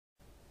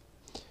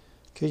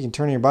Okay, you can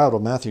turn your Bible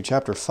to Matthew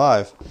chapter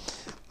 5.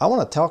 I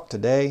want to talk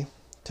today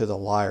to the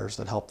liars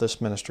that help this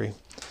ministry.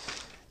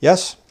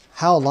 Yes,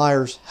 how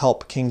liars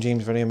help King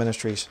James Video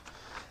Ministries.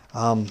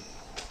 It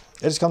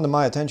has come to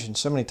my attention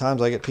so many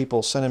times. I get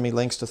people sending me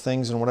links to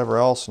things and whatever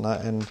else,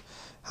 and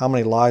how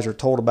many lies are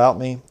told about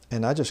me.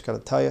 And I just got to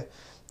tell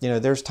you,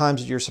 there's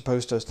times that you're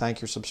supposed to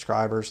thank your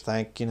subscribers,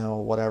 thank,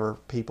 whatever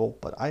people.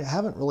 But I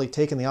haven't really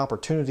taken the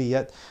opportunity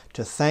yet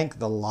to thank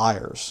the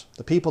liars,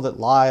 the people that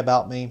lie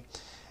about me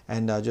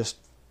and just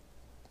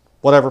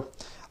whatever.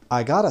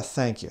 I got to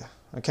thank you,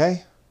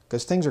 okay?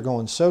 Because things are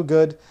going so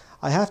good.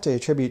 I have to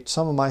attribute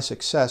some of my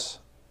success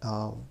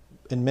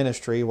in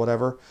ministry,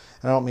 whatever.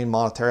 And I don't mean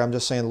monetary. I'm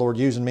just saying the Lord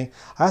using me.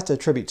 I have to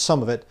attribute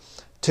some of it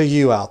to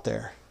you out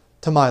there,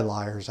 to my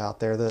liars out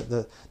there.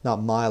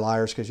 Not my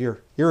liars, because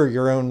you're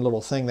your own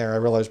little thing there, I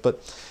realize. But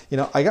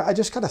I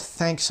just got to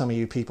thank some of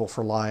you people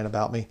for lying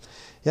about me.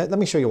 Yeah, let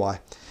me show you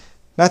why.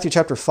 Matthew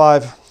chapter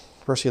 5,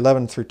 verse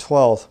 11 through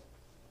 12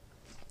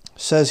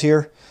 says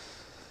here,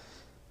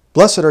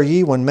 "Blessed are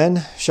ye when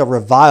men shall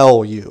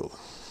revile you,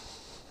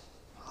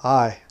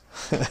 aye,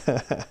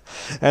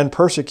 and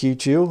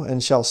persecute you,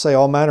 and shall say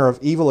all manner of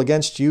evil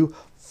against you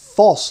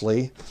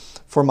falsely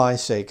for my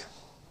sake."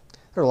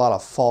 There are a lot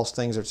of false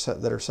things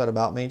that are said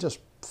about me, just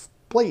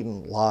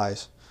blatant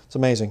lies. It's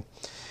amazing.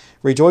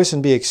 "Rejoice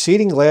and be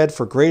exceeding glad,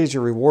 for great is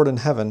your reward in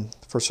heaven,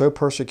 for so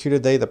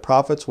persecuted they the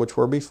prophets which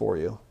were before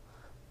you."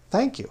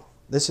 Thank you.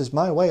 This is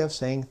my way of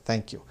saying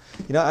thank you.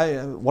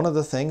 One of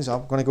the things,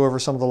 I'm going to go over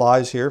some of the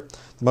lies here,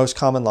 the most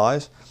common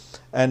lies,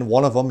 and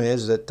one of them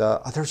is that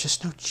there's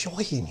just no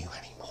joy in you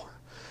anymore.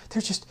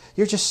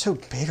 You're just so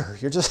bitter.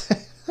 You're just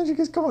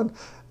going,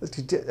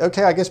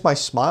 okay, I guess my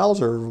smiles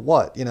or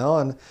what,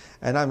 and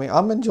I mean,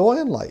 I'm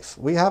enjoying life.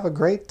 We have a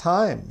great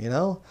time, we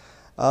have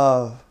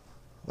a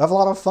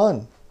lot of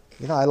fun.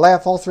 I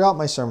laugh all throughout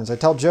my sermons. I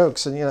tell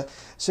jokes, and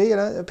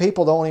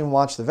people don't even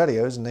watch the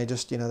videos, and they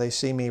just, they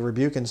see me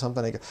rebuking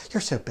something. They go,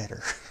 "You're so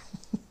bitter."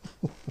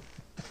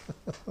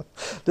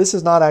 This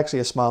is not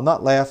actually a smile. I'm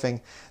not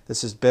laughing.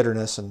 This is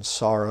bitterness and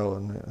sorrow.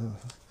 And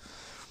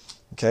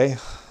okay,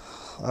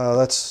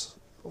 that's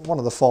one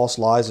of the false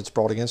lies that's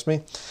brought against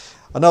me.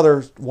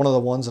 Another one of the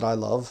ones that I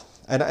love,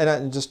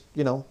 and just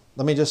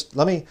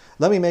let me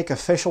make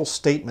official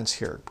statements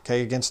here,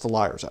 okay, against the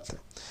liars out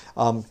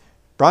there.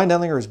 Brian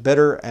Denlinger is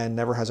bitter and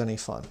never has any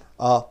fun.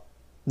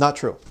 Not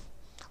true.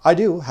 I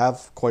do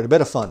have quite a bit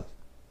of fun.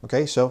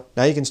 Okay, so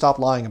now you can stop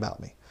lying about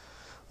me.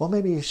 Well,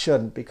 maybe you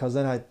shouldn't, because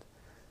then I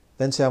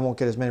say I won't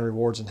get as many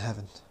rewards in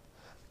heaven.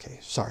 Okay,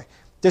 sorry.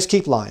 Just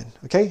keep lying,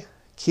 okay?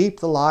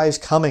 Keep the lies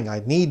coming.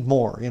 I need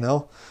more,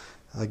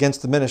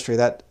 against the ministry.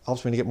 That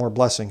helps me to get more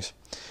blessings.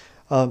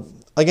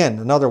 Again,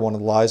 another one of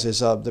the lies is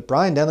that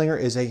Brian Denlinger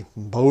is a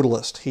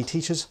modalist. He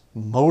teaches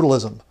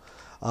modalism.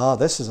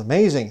 This is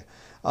amazing.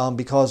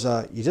 Because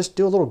you just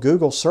do a little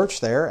Google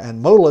search there,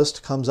 and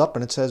modalist comes up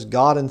and it says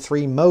God in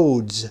 3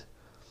 modes.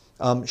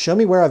 Show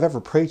me where I've ever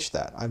preached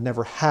that. I've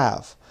never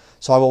have.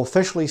 So I will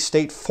officially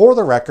state for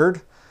the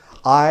record,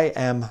 I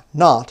am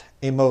not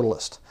a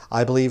modalist.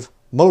 I believe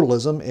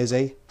modalism is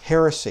a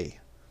heresy.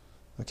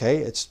 Okay,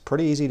 it's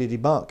pretty easy to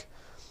debunk,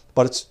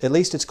 but at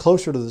least it's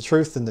closer to the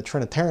truth than the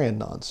Trinitarian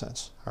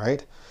nonsense. All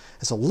right,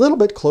 it's a little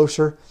bit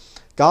closer.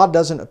 God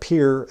doesn't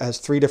appear as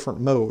 3 different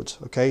modes.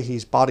 Okay,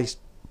 he's body,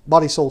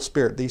 soul,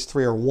 spirit. These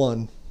 3 are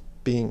one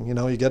being,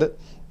 you get it?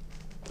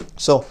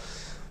 So,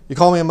 you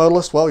call me a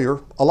modalist? Well,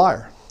 you're a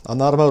liar. I'm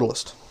not a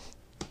modalist.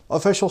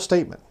 Official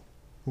statement.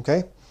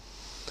 Okay?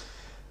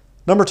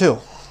 Number 2,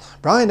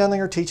 Brian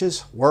Denlinger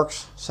teaches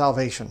works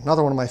salvation.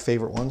 Another one of my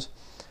favorite ones.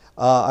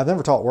 I've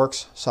never taught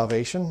works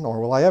salvation,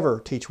 nor will I ever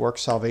teach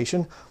works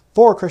salvation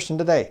for a Christian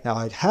today. Now,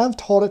 I have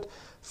taught it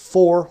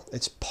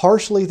it's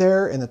partially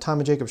there in the time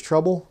of Jacob's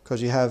trouble,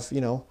 because you have,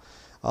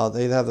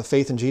 they have the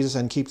faith in Jesus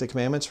and keep the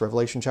commandments.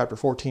 Revelation chapter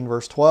 14,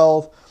 verse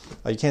 12.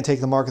 You can't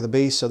take the mark of the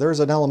beast. So there's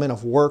an element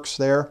of works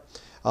there.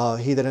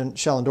 He that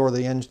shall endure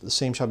the end, the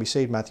same shall be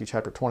saved. Matthew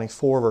chapter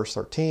 24, verse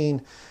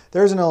 13.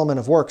 There's an element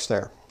of works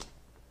there.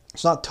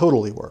 It's not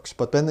totally works.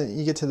 But then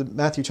you get to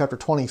Matthew chapter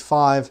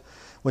 25,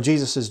 when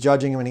Jesus is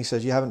judging him and he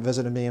says, "You haven't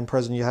visited me in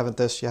prison. You haven't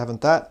this. You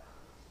haven't that."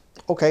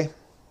 Okay,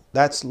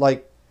 that's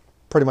like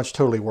pretty much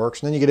totally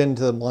works. And then you get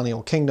into the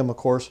millennial kingdom, of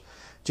course.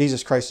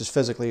 Jesus Christ is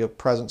physically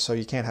present, so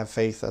you can't have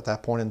faith at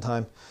that point in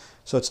time.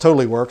 So it's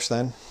totally works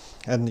then.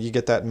 And you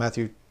get that in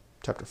Matthew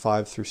chapter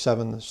 5 through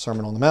 7, the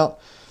Sermon on the Mount.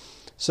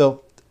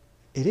 So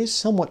it is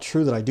somewhat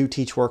true that I do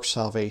teach works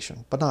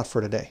salvation, but not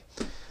for today.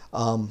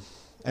 And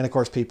of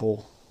course,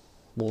 people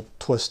will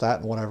twist that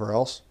and whatever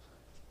else,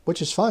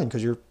 which is fine,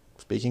 because you're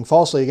speaking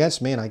falsely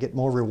against me, and I get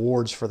more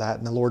rewards for that,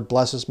 and the Lord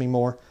blesses me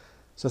more.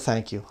 So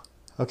thank you.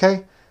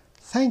 Okay?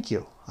 Thank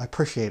you. I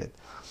appreciate it.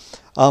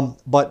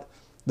 But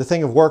the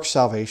thing of works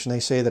salvation, they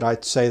say that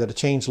I'd say that a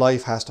changed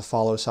life has to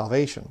follow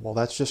salvation. Well,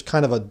 that's just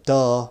kind of a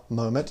duh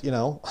moment,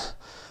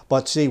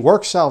 But see,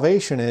 works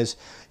salvation is,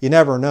 you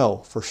never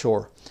know for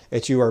sure.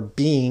 It's you are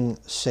being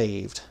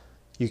saved.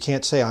 You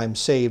can't say I'm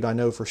saved, I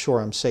know for sure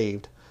I'm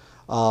saved.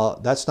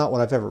 That's not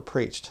what I've ever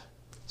preached.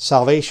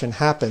 Salvation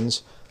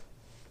happens,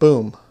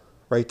 boom,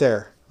 right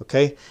there.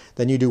 Okay?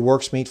 Then you do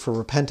works meet for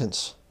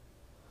repentance.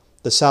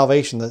 The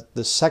salvation,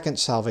 the second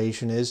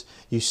salvation is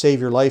you save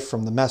your life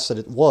from the mess that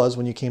it was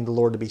when you came to the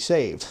Lord to be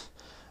saved.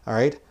 All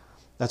right?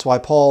 That's why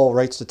Paul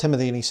writes to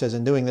Timothy and he says,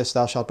 in doing this,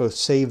 thou shalt both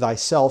save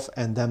thyself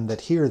and them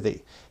that hear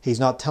thee. He's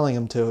not telling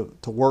him to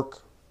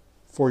work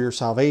for your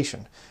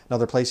salvation.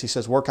 Another place he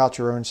says, work out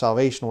your own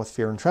salvation with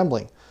fear and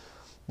trembling.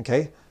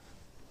 Okay?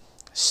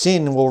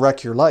 Sin will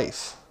wreck your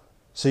life.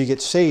 So you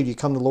get saved, you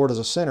come to the Lord as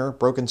a sinner,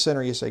 broken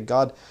sinner, you say,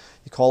 God,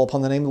 you call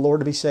upon the name of the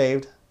Lord to be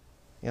saved.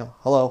 You know,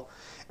 hello.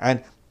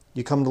 And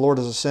you come to the Lord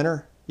as a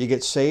sinner, you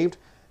get saved,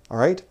 all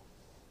right?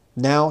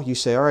 Now you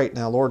say, all right,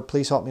 now Lord,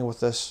 please help me with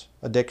this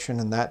addiction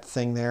and that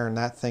thing there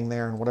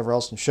and whatever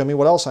else, and show me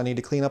what else I need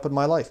to clean up in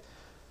my life.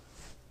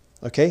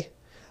 Okay?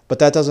 But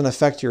that doesn't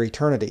affect your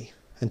eternity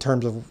in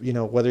terms of, you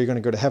know, whether you're going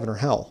to go to heaven or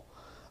hell.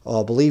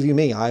 Believe you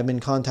me, I'm in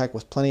contact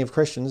with plenty of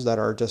Christians that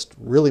are just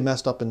really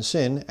messed up in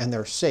sin, and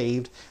they're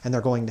saved, and they're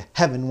going to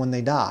heaven when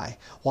they die.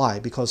 Why?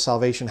 Because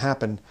salvation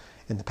happened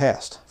in the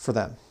past for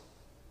them.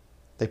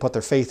 They put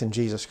their faith in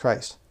Jesus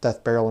Christ,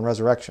 death, burial, and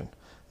resurrection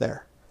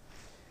there.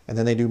 And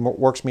then they do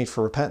works meet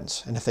for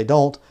repentance. And if they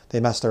don't, they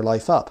mess their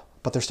life up.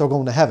 But they're still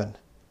going to heaven.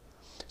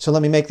 So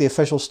let me make the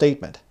official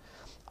statement.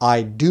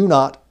 I do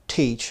not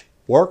teach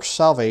works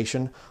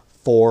salvation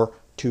for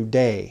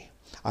today.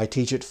 I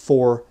teach it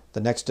for the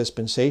next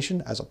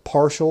dispensation as a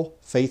partial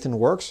faith in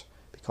works,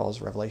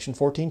 because Revelation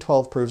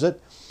 14:12 proves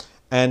it,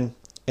 and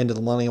into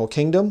the millennial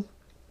kingdom.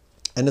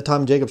 In the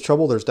time of Jacob's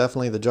trouble, there's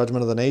definitely the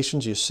judgment of the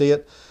nations. You see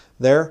it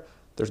there.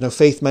 There's no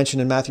faith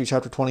mentioned in Matthew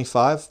chapter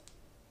 25.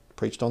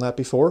 Preached on that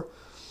before.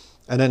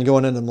 And then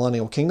going into the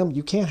millennial kingdom,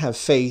 you can't have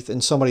faith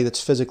in somebody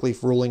that's physically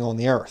ruling on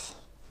the earth.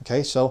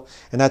 Okay, so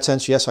in that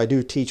sense, yes, I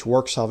do teach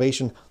works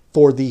salvation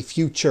for the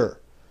future.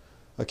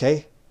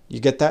 Okay, you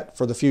get that?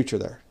 For the future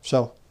there.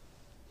 So,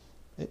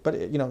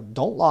 but, you know,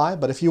 don't lie.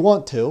 But if you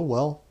want to,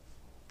 well,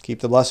 keep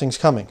the blessings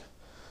coming.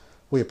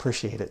 We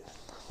appreciate it.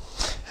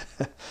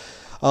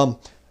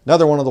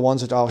 Another one of the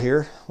ones that I'll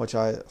hear, which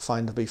I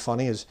find to be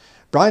funny, is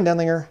Brian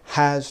Denlinger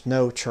has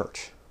no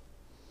church.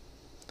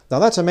 Now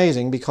that's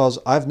amazing, because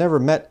I've never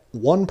met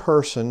one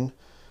person,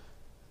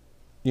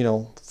 you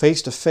know,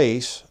 face to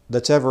face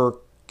that's ever,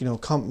 you know,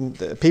 come,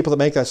 people that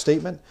make that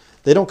statement,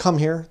 they don't come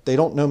here, they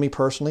don't know me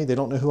personally, they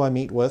don't know who I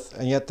meet with,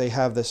 and yet they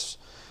have this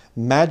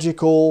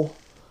magical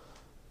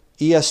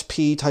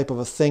ESP type of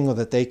a thing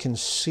that they can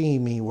see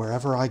me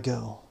wherever I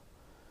go.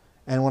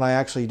 And when I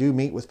actually do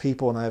meet with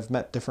people, and I've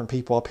met different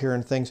people up here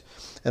and things,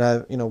 and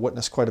I've, you know,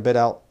 witnessed quite a bit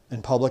out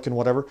in public and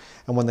whatever,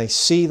 and when they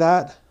see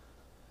that,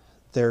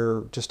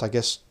 they're just, I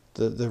guess,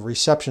 the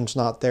reception's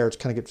not there. It's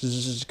kind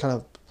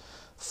of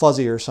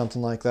fuzzy or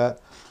something like that.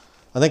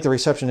 I think the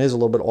reception is a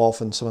little bit off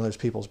in some of those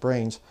people's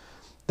brains.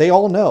 They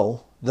all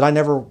know that I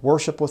never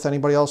worship with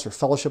anybody else or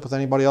fellowship with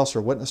anybody else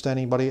or witness to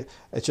anybody.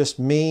 It's just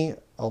me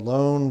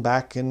alone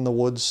back in the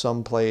woods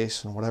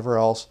someplace and whatever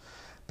else,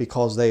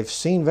 because they've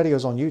seen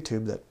videos on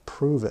YouTube that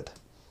prove it.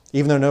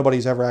 Even though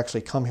nobody's ever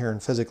actually come here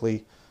and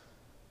physically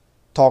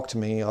talked to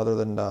me, other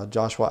than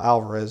Joshua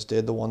Alvarez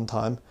did the one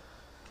time.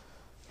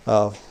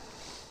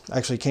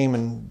 Actually came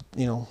and,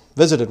 you know,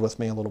 visited with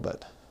me a little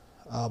bit.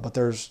 But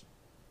there's,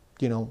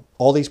 you know,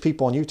 all these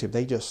people on YouTube,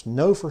 they just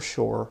know for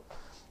sure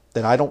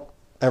that I don't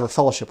ever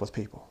fellowship with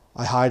people.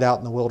 I hide out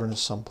in the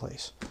wilderness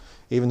someplace,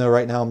 even though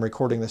right now I'm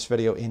recording this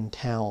video in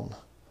town.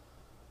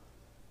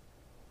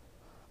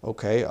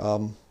 Okay,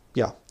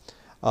 yeah.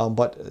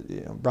 But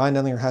you know, Brian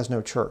Denlinger has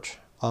no church.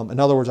 In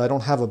other words, I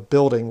don't have a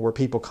building where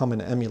people come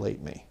and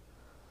emulate me.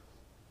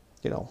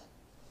 You know,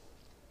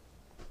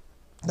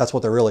 that's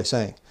what they're really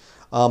saying.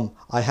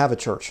 I have a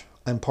church.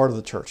 I'm part of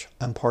the church.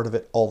 I'm part of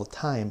it all the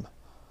time.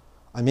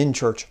 I'm in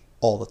church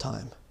all the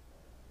time.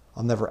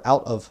 I'm never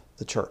out of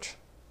the church.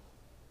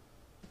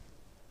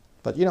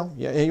 But, you know,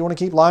 you want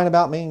to keep lying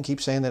about me and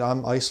keep saying that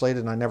I'm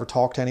isolated and I never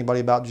talk to anybody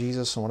about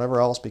Jesus and whatever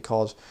else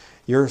because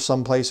you're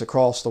someplace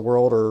across the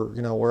world or,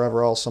 you know,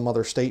 wherever else, some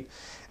other state,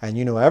 and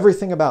you know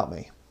everything about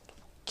me.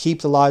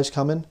 Keep the lies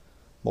coming.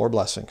 More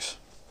blessings.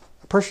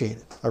 Appreciate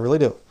it. I really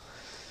do.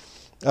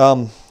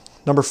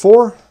 Number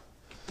 4,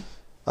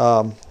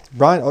 Brian,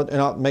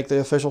 and I'll make the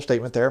official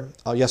statement there.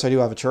 Yes, I do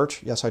have a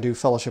church. Yes, I do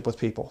fellowship with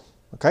people.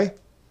 Okay?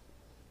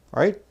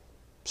 All right?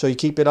 So you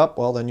keep it up,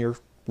 well, then you're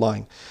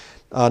lying.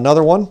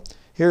 Another one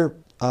here,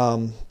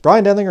 Brian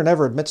Denlinger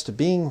never admits to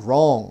being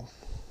wrong.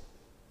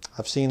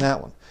 I've seen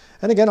that one.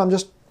 And again, I'm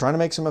just trying to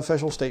make some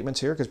official statements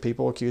here because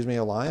people accuse me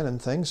of lying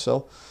and things,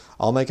 so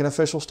I'll make an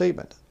official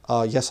statement.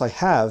 Yes, I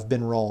have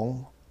been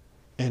wrong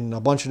in a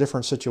bunch of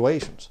different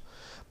situations.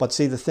 But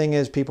see, the thing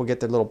is, people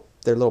get their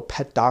little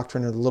pet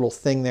doctrine or the little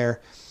thing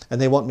there, and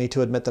they want me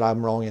to admit that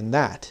I'm wrong in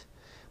that.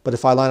 But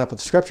if I line up with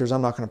the scriptures,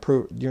 I'm not going to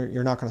prove,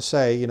 you're not going to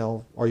say, you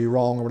know, are you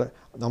wrong or whatever.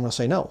 I'm going to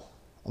say, no,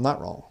 I'm not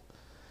wrong.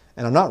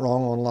 And I'm not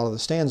wrong on a lot of the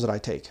stands that I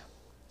take.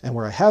 And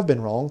where I have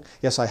been wrong,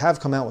 yes, I have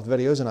come out with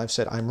videos and I've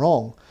said, I'm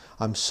wrong.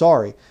 I'm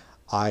sorry.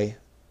 I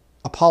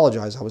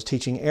apologize. I was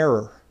teaching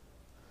error.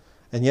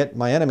 And yet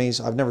my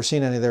enemies, I've never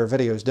seen any of their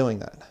videos doing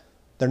that.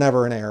 They're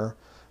never in error,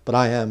 but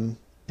I am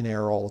in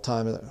error all the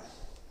time.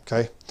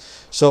 Okay,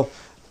 so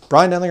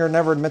Brian Denlinger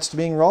never admits to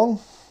being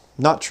wrong.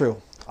 Not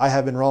true. I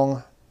have been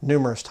wrong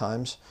numerous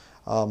times,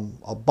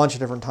 a bunch of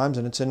different times,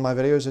 and it's in my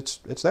videos.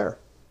 It's there.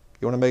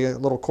 You want to make a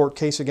little court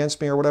case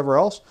against me or whatever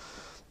else,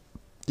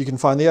 you can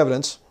find the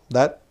evidence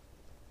that,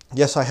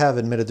 yes, I have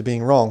admitted to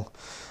being wrong.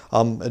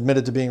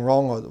 Admitted to being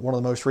wrong, one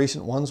of the most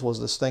recent ones was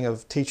this thing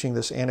of teaching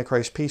this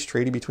Antichrist peace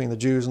treaty between the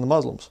Jews and the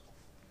Muslims.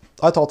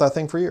 I taught that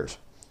thing for years.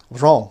 I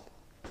was wrong.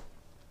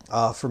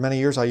 For many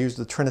years I used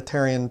the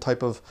Trinitarian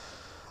type of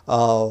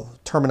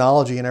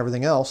terminology and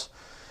everything else,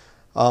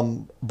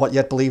 but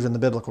yet believed in the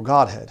biblical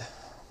Godhead.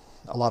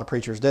 A lot of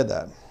preachers did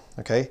that.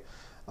 Okay,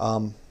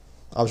 I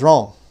was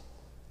wrong.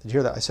 Did you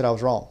hear that? I said I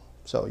was wrong.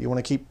 So you want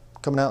to keep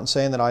coming out and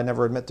saying that I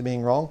never admit to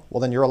being wrong? Well,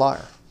 then you're a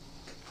liar.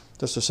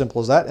 Just as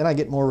simple as that, and I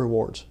get more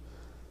rewards.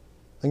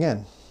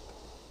 Again,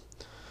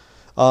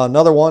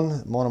 another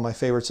one of my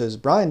favorites is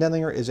Brian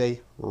Denlinger is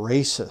a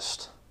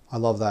racist. I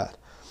love that.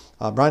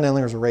 Brian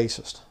Denlinger is a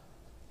racist.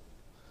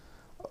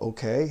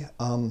 Okay,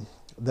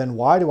 then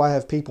why do I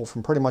have people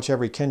from pretty much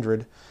every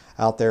kindred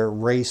out there,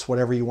 race,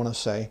 whatever you want to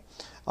say,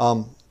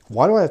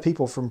 why do I have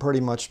people from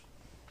pretty much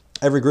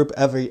every group,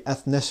 every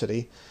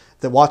ethnicity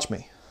that watch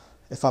me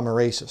if I'm a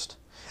racist?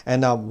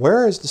 And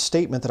where is the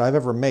statement that I've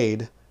ever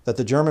made that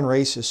the German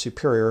race is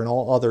superior and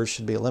all others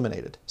should be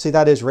eliminated? See,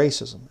 that is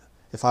racism,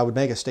 if I would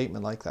make a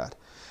statement like that.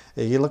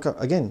 You look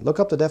up, again, look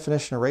up the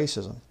definition of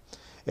racism.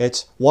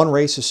 It's one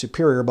race is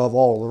superior above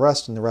all the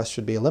rest and the rest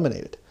should be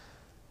eliminated.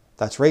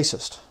 That's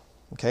racist.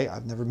 Okay,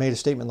 I've never made a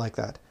statement like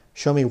that.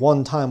 Show me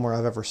one time where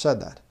I've ever said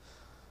that.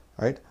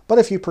 All right? But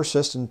if you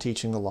persist in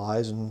teaching the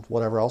lies and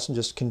whatever else and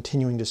just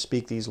continuing to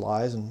speak these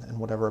lies and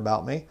whatever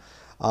about me,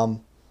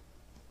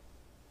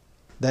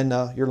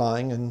 then you're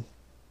lying and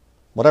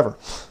whatever.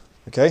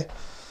 Okay?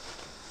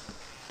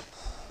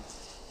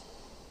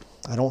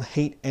 I don't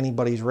hate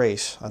anybody's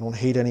race. I don't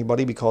hate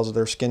anybody because of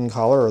their skin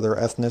color or their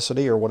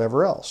ethnicity or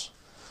whatever else.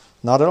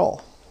 Not at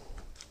all.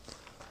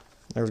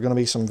 There's going to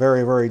be some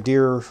very, very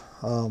dear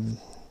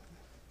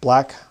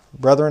black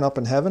brethren up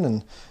in heaven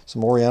and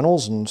some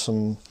Orientals and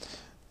some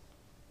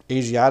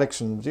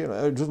Asiatics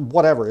and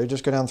whatever.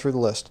 Just go down through the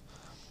list.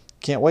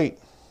 Can't wait.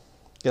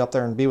 Get up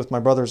there and be with my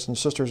brothers and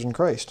sisters in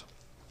Christ.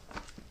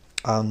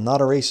 I'm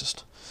not a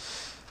racist.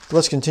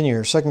 Let's continue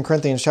here. 2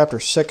 Corinthians chapter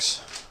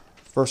 6,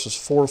 verses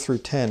 4 through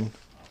 10.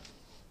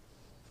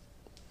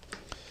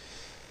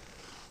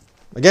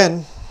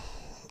 Again,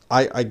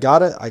 I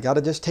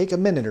gotta just take a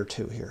minute or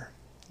two here.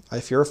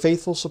 If you're a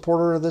faithful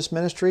supporter of this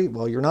ministry,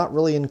 well, you're not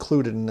really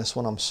included in this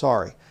one. I'm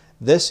sorry.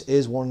 This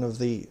is one of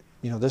the,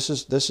 this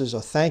is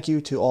a thank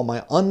you to all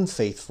my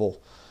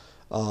unfaithful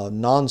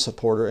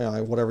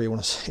non-supporter, whatever you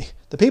want to say,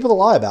 the people that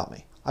lie about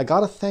me. I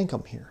gotta thank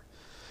them here.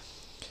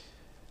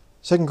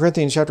 2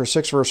 Corinthians chapter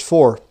 6, verse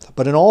 4,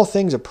 but in all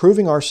things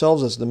approving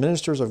ourselves as the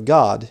ministers of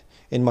God,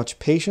 in much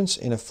patience,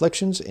 in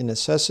afflictions, in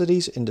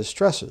necessities, in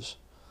distresses.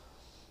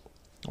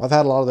 I've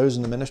had a lot of those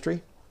in the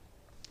ministry.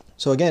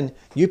 So again,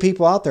 you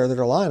people out there that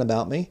are lying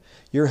about me,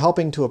 you're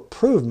helping to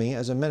approve me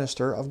as a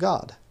minister of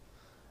God.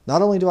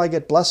 Not only do I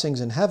get blessings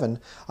in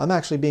heaven, I'm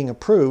actually being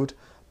approved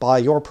by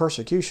your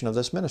persecution of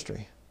this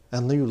ministry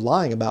and you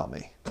lying about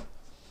me.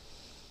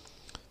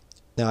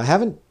 Now, I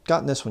haven't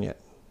gotten this one yet.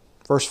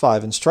 Verse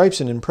 5, in stripes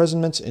and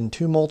imprisonments, in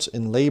tumults,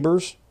 in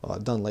labors, well,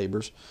 I've done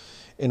labors,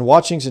 in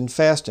watchings and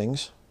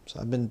fastings, so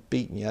I've been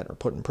beaten yet or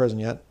put in prison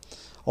yet,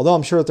 although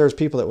I'm sure that there's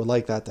people that would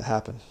like that to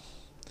happen.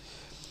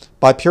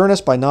 By pureness,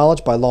 by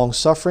knowledge, by long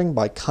suffering,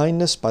 by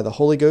kindness, by the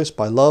Holy Ghost,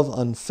 by love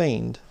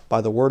unfeigned, by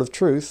the word of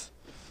truth.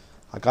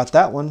 I got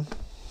that one.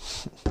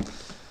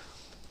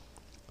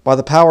 By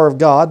the power of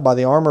God, by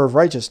the armor of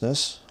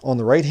righteousness, on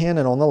the right hand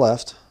and on the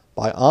left,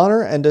 by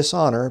honor and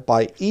dishonor,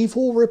 by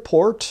evil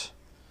report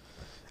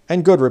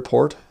and good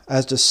report,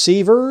 as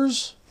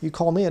deceivers, you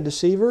call me a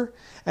deceiver,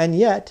 and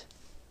yet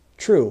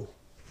true.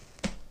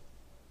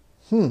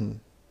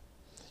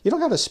 You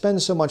don't have to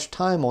spend so much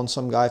time on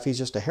some guy if he's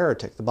just a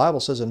heretic. The Bible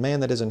says a man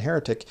that is a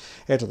heretic,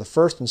 after the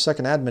first and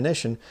second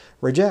admonition,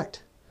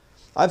 reject.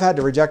 I've had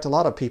to reject a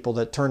lot of people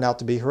that turned out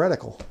to be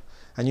heretical.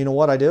 And you know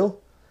what I do?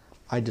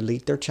 I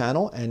delete their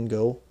channel and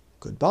go,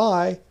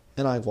 goodbye,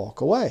 and I walk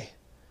away.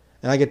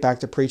 And I get back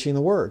to preaching the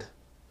word.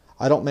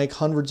 I don't make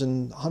hundreds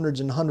and hundreds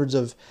and hundreds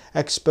of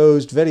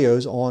exposed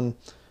videos on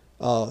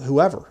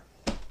whoever.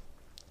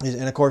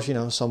 And of course,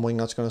 some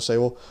wingnut's going to say,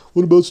 well,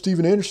 what about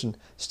Steven Anderson?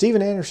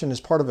 Steven Anderson is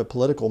part of a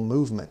political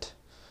movement,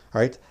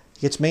 all right?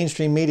 He gets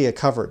mainstream media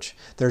coverage.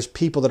 There's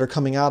people that are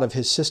coming out of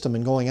his system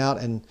and going out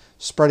and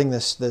spreading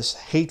this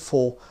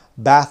hateful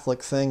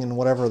Catholic thing and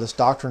whatever, this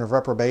doctrine of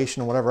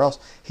reprobation and whatever else.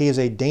 He is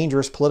a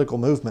dangerous political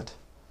movement,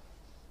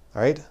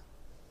 all right?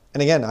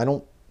 And again, I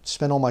don't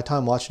spend all my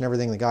time watching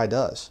everything the guy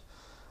does.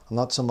 I'm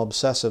not some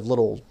obsessive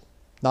little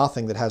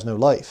nothing that has no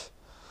life.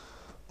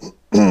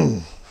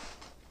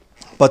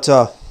 But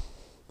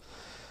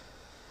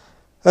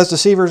as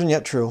deceivers and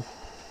yet true.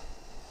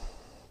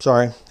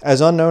 Sorry. As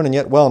unknown and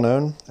yet well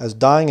known. As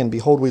dying and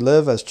behold we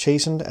live. As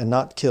chastened and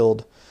not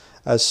killed.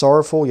 As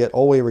sorrowful yet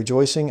always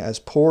rejoicing. As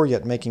poor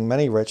yet making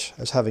many rich.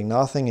 As having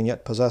nothing and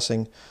yet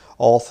possessing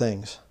all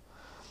things.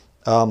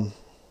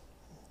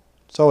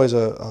 It's always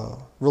a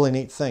really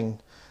neat thing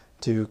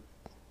to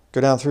go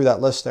down through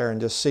that list there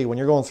and just see when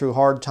you're going through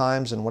hard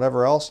times and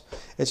whatever else,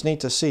 it's neat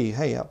to see,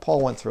 hey, yeah,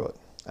 Paul went through it.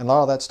 And a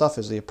lot of that stuff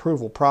is the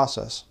approval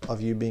process of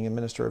you being a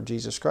minister of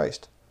Jesus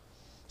Christ.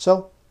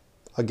 So,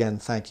 again,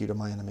 thank you to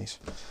my enemies.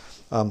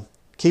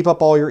 Keep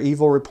up all your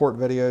evil report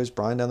videos,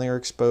 Brian down there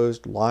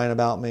exposed, lying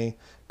about me,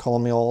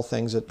 calling me all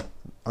things that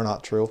are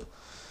not true.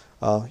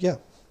 Yeah,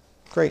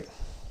 great.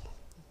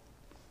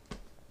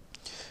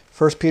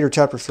 1 Peter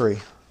chapter 3.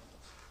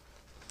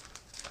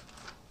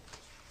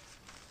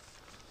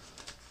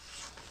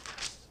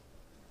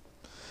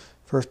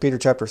 1 Peter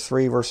chapter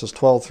 3, verses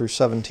 12 through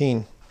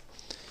 17.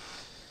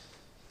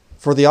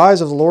 For the eyes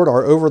of the Lord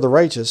are over the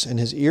righteous, and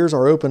his ears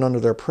are open unto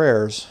their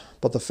prayers,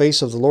 but the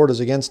face of the Lord is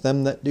against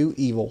them that do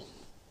evil.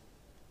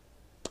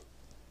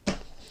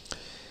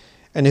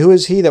 And who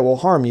is he that will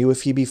harm you,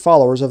 if ye be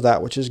followers of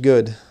that which is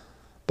good?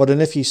 But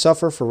and if ye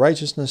suffer for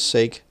righteousness'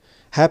 sake,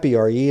 happy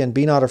are ye, and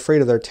be not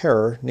afraid of their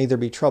terror, neither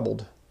be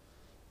troubled.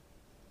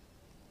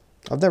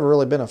 I've never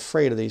really been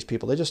afraid of these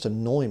people. They just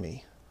annoy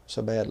me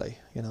so badly,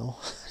 you know.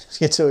 I just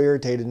get so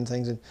irritated and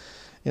things and,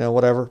 you know,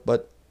 whatever.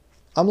 But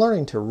I'm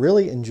learning to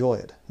really enjoy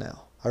it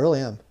now. I really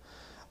am.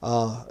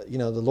 You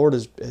know, the Lord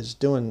is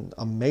doing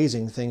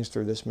amazing things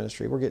through this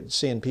ministry. We're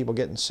seeing people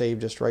getting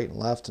saved just right and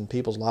left, and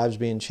people's lives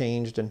being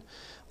changed and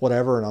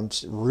whatever. And I'm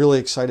really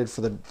excited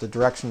for the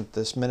direction that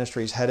this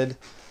ministry is headed,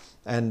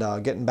 and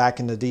getting back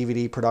into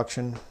DVD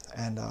production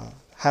and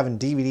having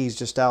DVDs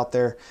just out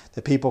there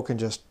that people can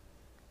just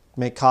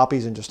make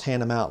copies and just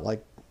hand them out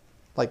like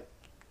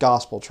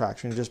gospel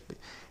tracks. You know, just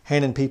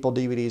handing people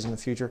DVDs in the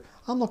future.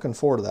 I'm looking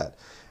forward to that.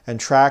 And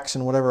tracks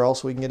and whatever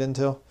else we can get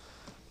into.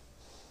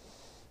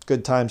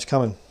 Good times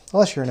coming.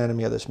 Unless you're an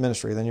enemy of this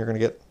ministry, then you're going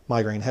to get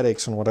migraine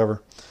headaches and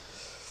whatever.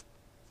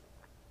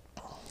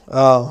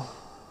 Verse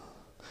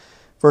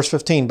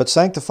 15, But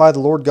sanctify the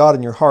Lord God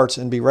in your hearts,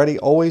 and be ready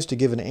always to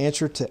give an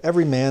answer to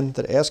every man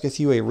that asketh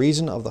you a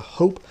reason of the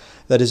hope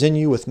that is in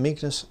you with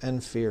meekness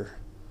and fear.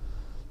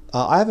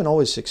 I haven't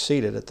always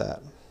succeeded at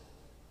that.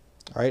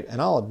 All right,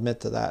 and I'll admit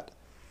to that.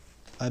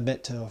 I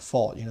admit to a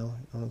fault, you know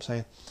what I'm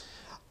saying?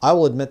 I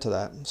will admit to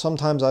that.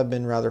 Sometimes I've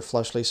been rather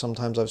fleshly.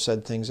 Sometimes I've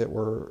said things that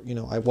were, you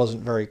know, I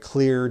wasn't very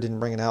clear, didn't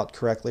bring it out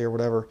correctly or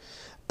whatever.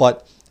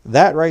 But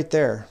that right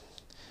there,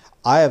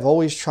 I have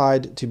always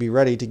tried to be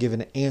ready to give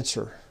an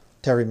answer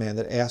to every man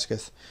that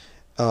asketh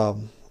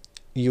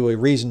you a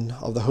reason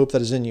of the hope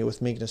that is in you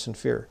with meekness and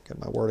fear. Get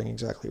my wording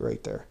exactly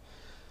right there.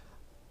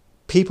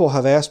 People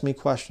have asked me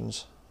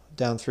questions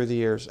down through the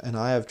years, and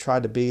I have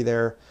tried to be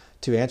there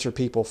to answer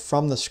people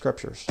from the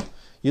scriptures.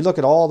 You look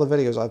at all the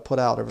videos I've put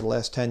out over the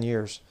last 10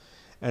 years,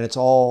 and it's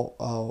all,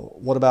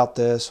 what about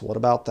this, what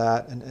about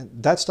that?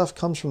 And that stuff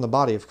comes from the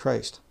body of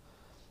Christ.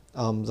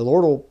 The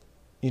Lord will,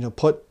 you know,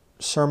 put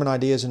sermon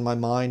ideas in my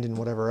mind and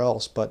whatever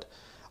else, but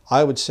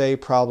I would say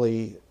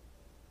probably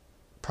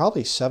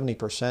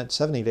 70%,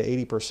 70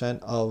 to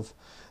 80% of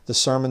the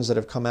sermons that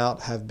have come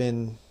out have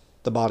been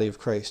the body of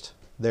Christ.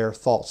 Their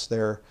thoughts,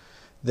 their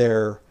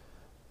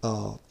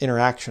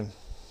interaction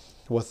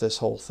with this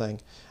whole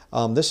thing.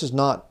 This is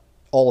not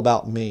all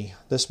about me.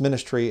 This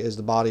ministry is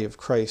the body of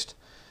Christ,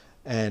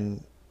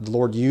 and the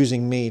Lord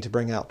using me to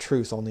bring out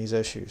truth on these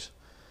issues.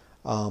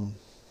 So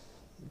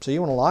you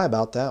want to lie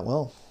about that?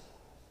 Well,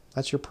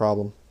 that's your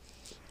problem.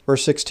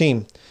 Verse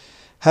 16,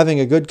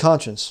 having a good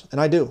conscience, and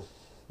I do,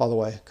 by the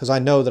way, because I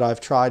know that I've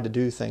tried to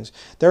do things.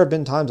 There have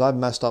been times I've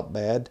messed up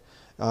bad.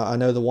 I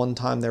know the one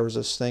time there was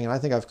this thing, and I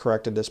think I've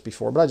corrected this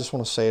before, but I just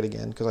want to say it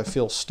again because I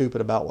feel stupid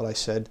about what I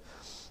said.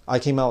 I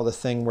came out with a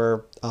thing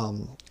where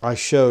I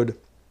showed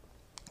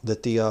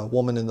that the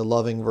woman in the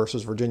Loving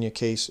versus Virginia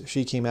case,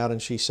 she came out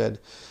and she said,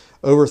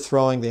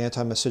 overthrowing the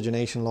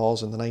anti-miscegenation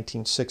laws in the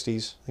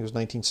 1960s, I think it was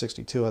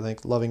 1962, I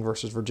think, Loving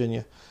versus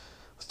Virginia,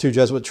 with two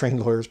Jesuit-trained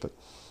lawyers, but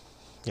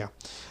yeah.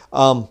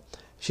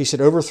 She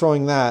said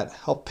overthrowing that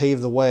helped pave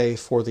the way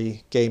for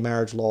the gay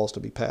marriage laws to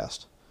be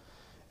passed.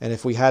 And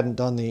if we hadn't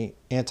done the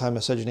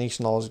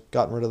anti-miscegenation laws,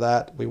 gotten rid of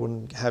that, we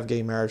wouldn't have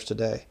gay marriage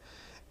today.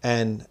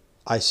 And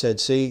I said,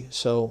 see,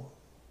 so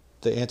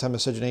the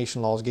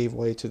anti-miscegenation laws gave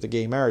way to the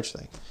gay marriage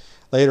thing.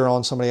 Later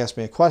on, somebody asked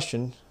me a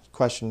question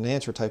and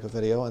answer type of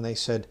video, and they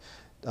said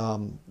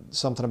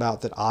something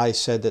about that I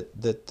said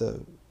that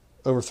the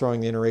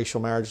overthrowing the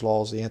interracial marriage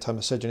laws, the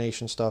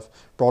anti-miscegenation stuff,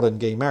 brought in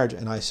gay marriage.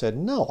 And I said,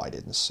 no, I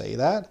didn't say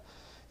that.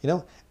 You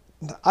know,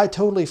 I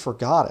totally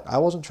forgot it. I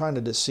wasn't trying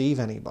to deceive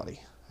anybody,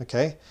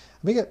 okay?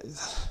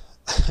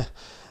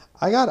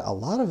 I got a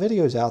lot of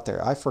videos out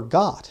there. I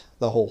forgot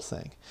the whole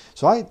thing.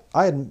 So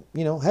I had,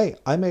 you know, hey,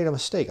 I made a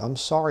mistake. I'm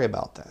sorry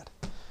about that.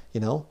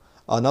 You know,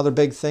 another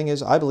big thing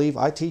is I believe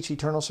I teach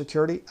eternal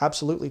security,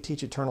 absolutely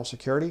teach eternal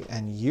security.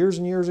 And years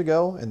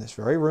ago in this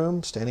very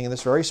room, standing in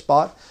this very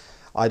spot,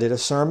 I did a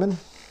sermon.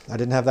 I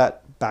didn't have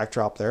that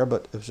backdrop there,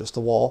 but it was just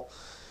the wall.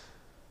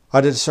 I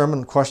did a sermon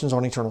on questions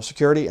on eternal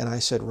security, and I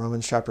said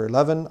Romans chapter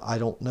 11, I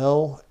don't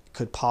know,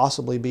 could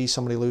possibly be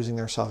somebody losing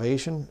their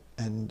salvation.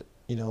 And,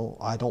 you know,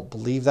 I don't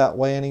believe that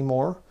way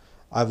anymore.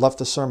 I've left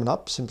the sermon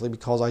up simply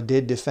because I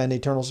did defend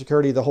eternal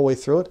security the whole way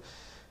through it.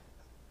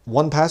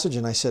 One passage,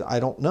 and I said, I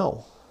don't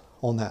know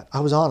on that. I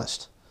was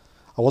honest.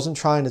 I wasn't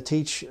trying to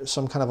teach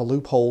some kind of a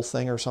loophole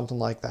thing or something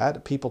like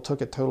that. People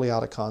took it totally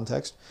out of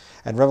context.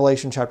 And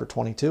Revelation chapter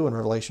 22 and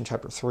Revelation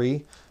chapter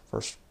 3,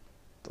 verse,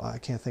 I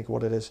can't think of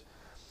what it is.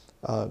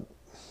 I'd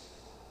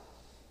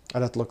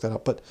have to look that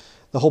up. But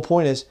the whole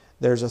point is,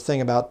 there's a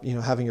thing about,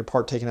 having your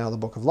part taken out of the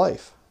book of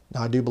life.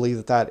 Now, I do believe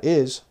that that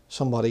is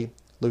somebody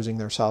losing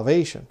their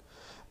salvation.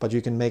 But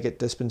you can make it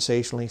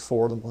dispensationally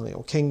for the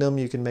millennial kingdom.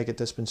 You can make it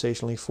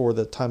dispensationally for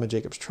the time of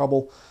Jacob's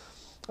trouble.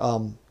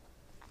 And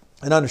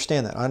I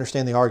understand that. I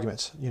understand the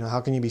arguments.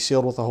 How can you be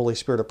sealed with the Holy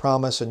Spirit of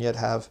promise and yet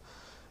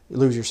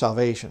lose your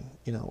salvation?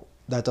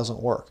 That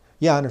doesn't work.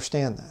 Yeah, I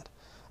understand that.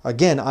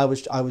 Again, I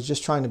was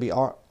just trying to be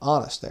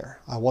honest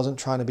there. I wasn't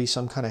trying to be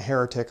some kind of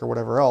heretic or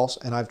whatever else,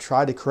 and I've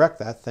tried to correct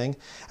that thing,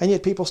 and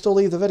yet people still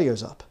leave the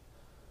videos up.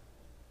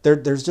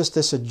 There's just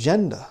this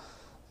agenda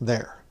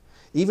there.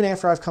 Even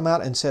after I've come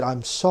out and said,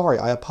 I'm sorry,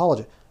 I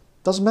apologize.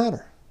 Doesn't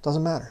matter.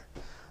 Doesn't matter.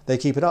 They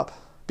keep it up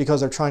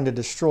because they're trying to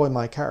destroy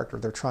my character.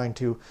 They're trying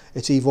to,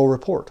 it's evil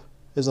report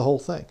is the whole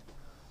thing.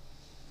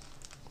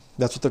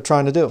 That's what they're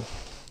trying to do.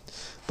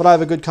 But I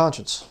have a good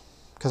conscience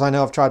because I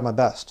know I've tried my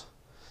best.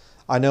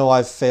 I know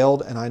I've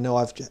failed, and I know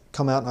I've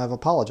come out and I've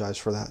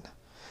apologized for that.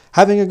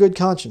 Having a good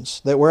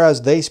conscience, that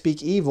whereas they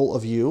speak evil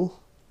of you,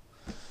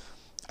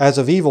 as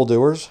of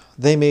evildoers,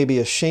 they may be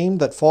ashamed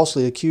that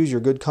falsely accuse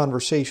your good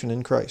conversation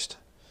in Christ.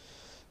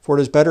 For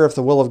it is better if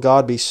the will of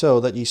God be so,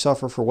 that ye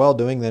suffer for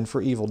well-doing than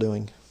for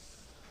evil-doing.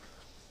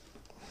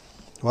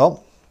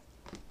 Well,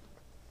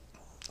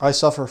 I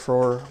suffer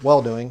for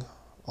well-doing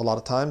a lot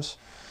of times,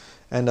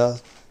 and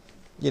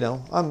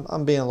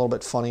I'm being a little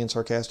bit funny and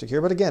sarcastic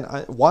here, but again,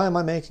 why am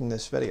I making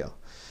this video?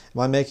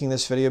 Am I making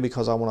this video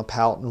because I want to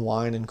pout and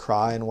whine and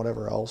cry and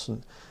whatever else?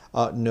 And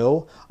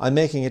no, I'm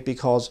making it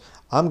because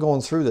I'm going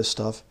through this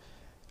stuff,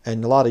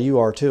 and a lot of you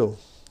are too.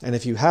 And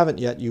if you haven't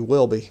yet, you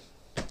will be.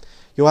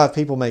 You'll have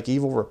people make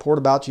evil report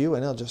about you,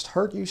 and it'll just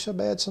hurt you so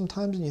bad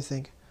sometimes, and you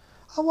think,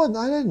 I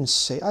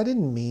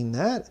didn't mean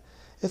that.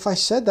 If I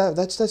said that,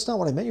 that's not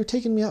what I meant. You're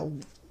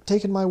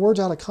taking my words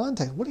out of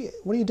context. What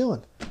are you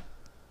doing?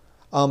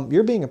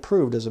 You're being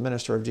approved as a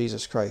minister of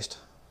Jesus Christ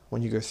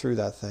when you go through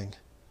that thing.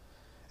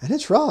 And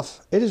it's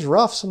rough. It is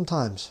rough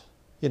sometimes,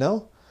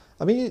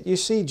 I mean, you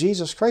see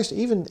Jesus Christ,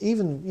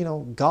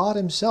 even God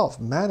himself,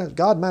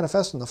 God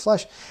manifest in the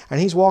flesh,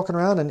 and he's walking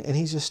around and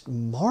he's just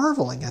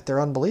marveling at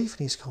their unbelief, and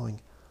he's going,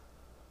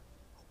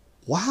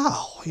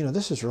 wow,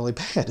 this is really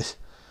bad.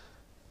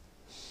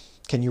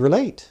 Can you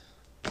relate?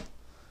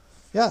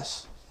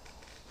 Yes.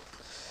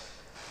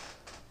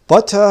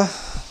 But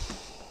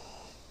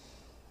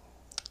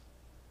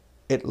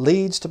it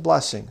leads to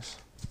blessings.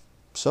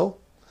 So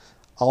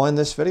I'll end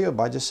this video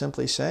by just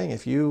simply saying,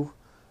 if you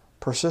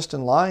persist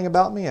in lying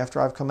about me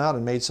after I've come out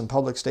and made some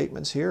public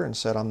statements here and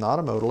said I'm not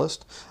a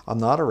modalist, I'm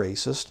not a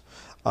racist,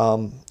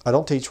 I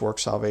don't teach work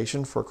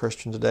salvation for a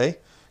Christian today.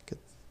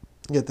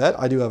 Get that?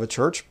 I do have a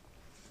church.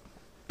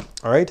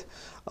 All right.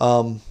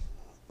 I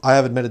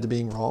have admitted to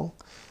being wrong,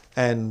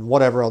 and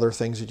whatever other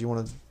things that you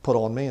want to put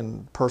on me,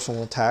 and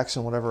personal attacks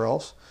and whatever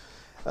else.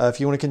 If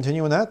you want to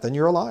continue in that, then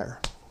you're a liar.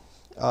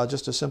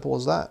 Just as simple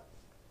as that.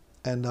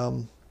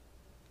 And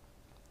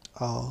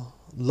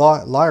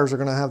liars are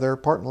going to have their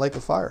part in the lake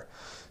of fire.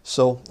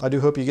 So I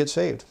do hope you get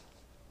saved.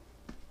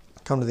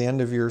 Come to the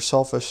end of your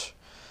selfish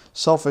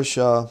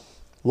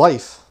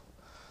life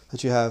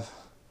that you have.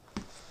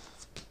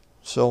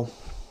 So,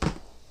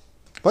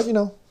 but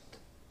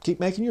keep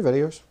making your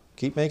videos.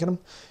 Keep making them.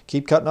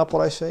 Keep cutting up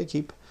what I say.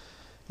 Keep,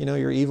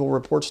 your evil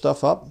report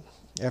stuff up.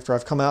 After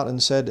I've come out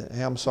and said,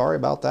 hey, I'm sorry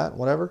about that,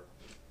 whatever,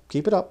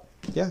 keep it up.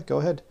 Yeah, go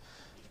ahead.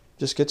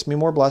 Just gets me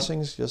more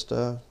blessings. Just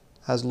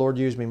has the Lord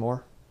use me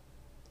more.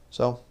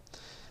 So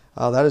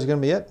that is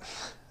going to be it.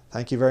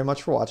 Thank you very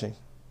much for watching.